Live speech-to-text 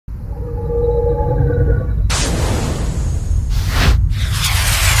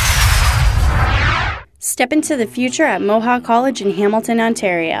Step into the future at Mohawk College in Hamilton,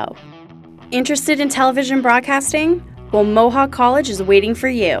 Ontario. Interested in television broadcasting? Well, Mohawk College is waiting for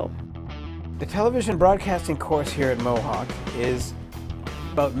you. The television broadcasting course here at Mohawk is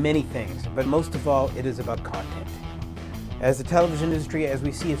about many things, but most of all, it is about content. As the television industry, as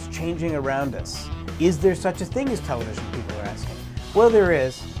we see, is changing around us. Is there such a thing as television, people are asking? Well, there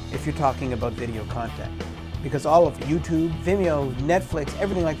is, if you're talking about video content. Because all of YouTube, Vimeo, Netflix,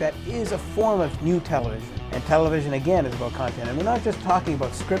 everything like that is a form of new television. And television, again, is about content. And we're not just talking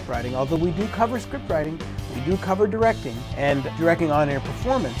about script writing, although we do cover script writing, we do cover directing, and directing on-air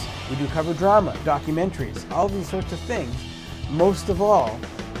performance. We do cover drama, documentaries, all these sorts of things. Most of all,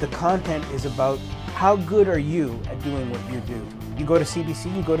 the content is about how good are you at doing what you do. You go to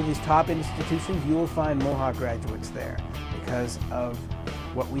CBC, you go to these top institutions, you will find Mohawk graduates there because of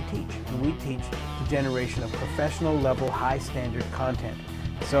what we teach. And we teach the generation of professional level, high standard content.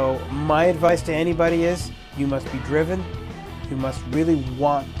 So my advice to anybody is you must be driven. You must really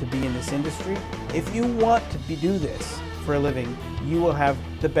want to be in this industry. If you want to do this for a living, you will have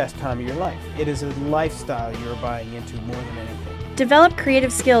the best time of your life. It is a lifestyle you're buying into more than anything. Develop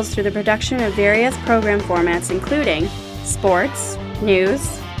creative skills through the production of various program formats including sports,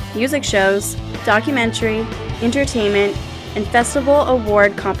 news, music shows, documentary, entertainment, and festival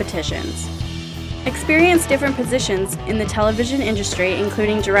award competitions. Experience different positions in the television industry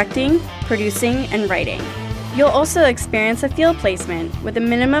including directing, producing, and writing. You'll also experience a field placement with a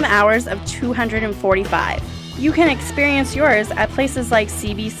minimum hours of 245. You can experience yours at places like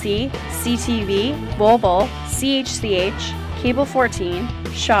CBC, CTV, Volvo, CHCH, Cable 14,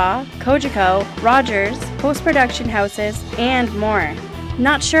 Shaw, Cogeco, Rogers, post-production houses, and more.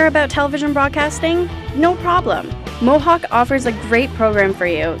 Not sure about television broadcasting? No problem. Mohawk offers a great program for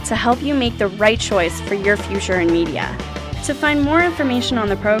you to help you make the right choice for your future in media. To find more information on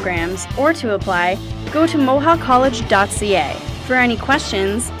the programs or to apply, go to mohawkcollege.ca. For any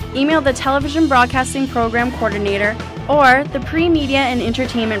questions, email the Television Broadcasting Program Coordinator or the Pre-Media and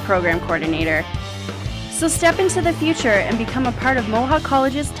Entertainment Program Coordinator. So step into the future and become a part of Mohawk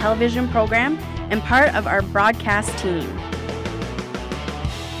College's television program and part of our broadcast team.